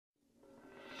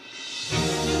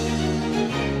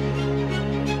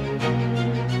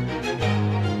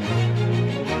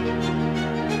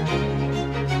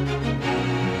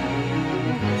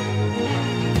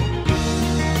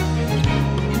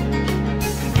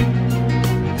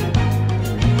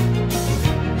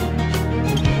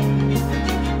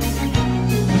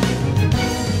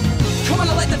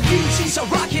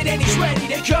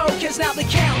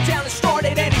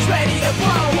to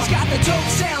blow. He's got the dope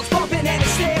sounds bumping and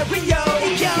his stereo.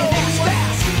 It's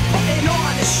fast, putting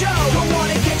on a show. Don't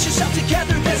wanna get yourself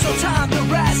together, there's no time to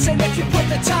rest. And if you put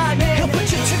the time in, he'll put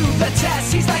you to the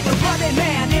test. He's like a running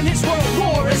man, in his world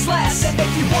war is less. And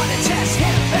if you wanna test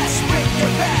him, best bring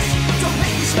your best. Don't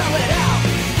make me spell it out,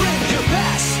 bring your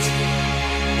best.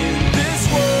 In this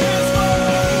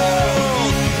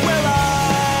world where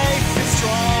life is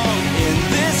strong, in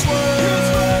this world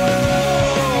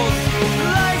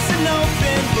life's an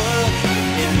open book.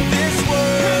 In this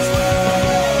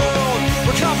world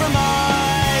where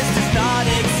compromise does not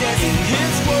exist. In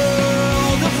his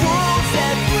world of rules,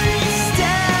 every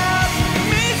step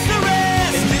meets the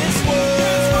rest. In this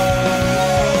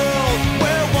world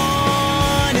where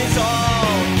one is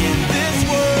all. In this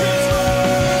world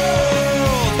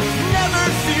never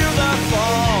fear the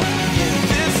fall. In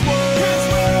this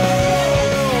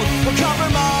world where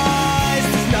compromise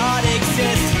does not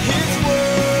exist. His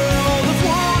world of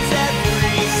rules,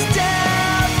 every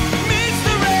step meets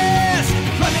the rest.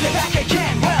 Running it back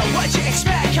again, well, what'd you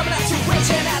expect? Coming out to win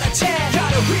 10 out of 10.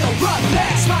 Got a real rough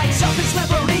neck. Spikes up his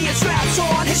liberty and straps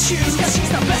on his shoes. Cause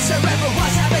he's the best there ever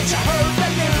was, haven't you heard the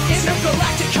news?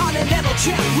 Intergalactic continental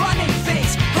champ, running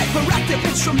things. Hyperactive,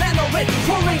 instrumental in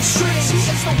pulling strings. He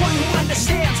is the one who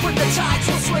understands when the tides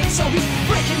will swing. So he's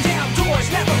breaking down doors,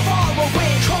 never far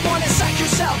away. Come on and psych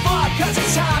yourself up, cause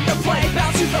it's time to play.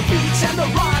 Bounce to the beats and the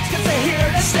rhymes, cause they're here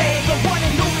to stay. The one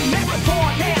and only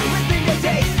marathon man, living the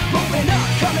day. Rolling up,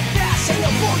 coming fast, and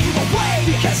they'll blow you away.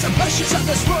 Because the pressures of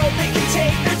this world, they can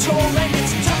take their toll. And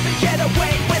it's tough to get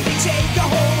away when they take a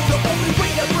hold. The only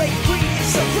way to break free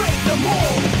is to break the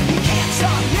mold. You can't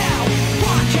stop now,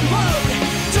 rock and roll.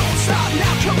 Don't stop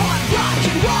now, come on, rock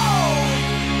and roll.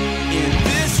 In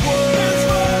this world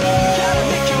Gotta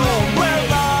make your own where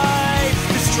life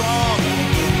is strong.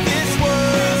 In this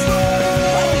world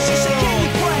Life is just a game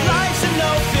you play. life's an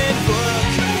open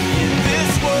book. In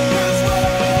this world where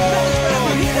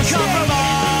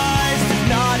compromise does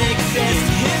not exist.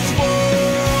 His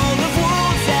world of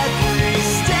rules, every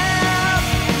step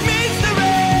meets the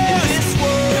rest. In this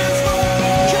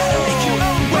world Gotta make your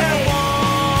own where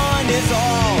way. one is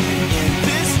all. In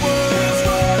this world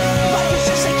Life is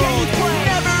just a game you play.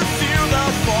 never fear the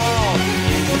fall.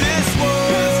 In this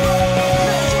world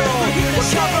here to where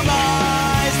stay.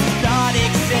 compromise does not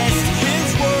exist. His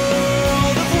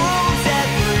world of rules,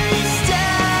 every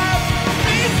step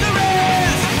meets the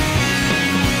rest.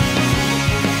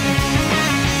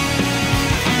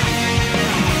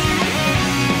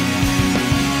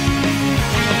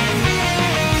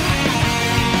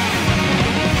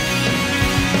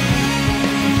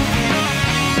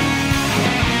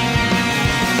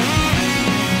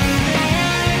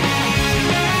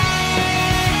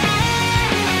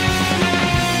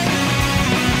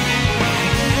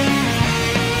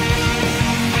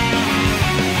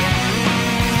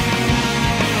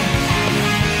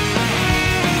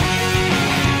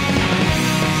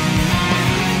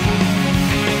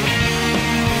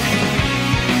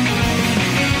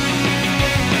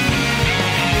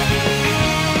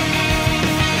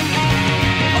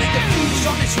 Like the fuse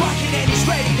on his rocket and he's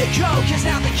ready to go. Cause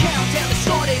now the countdown has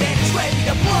started and it's ready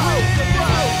to blow.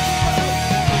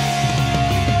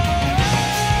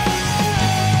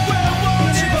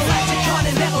 Intergalactic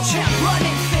continental champ,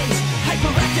 running things.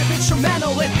 Hyperactive,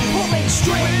 instrumental in pulling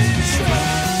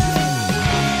strings.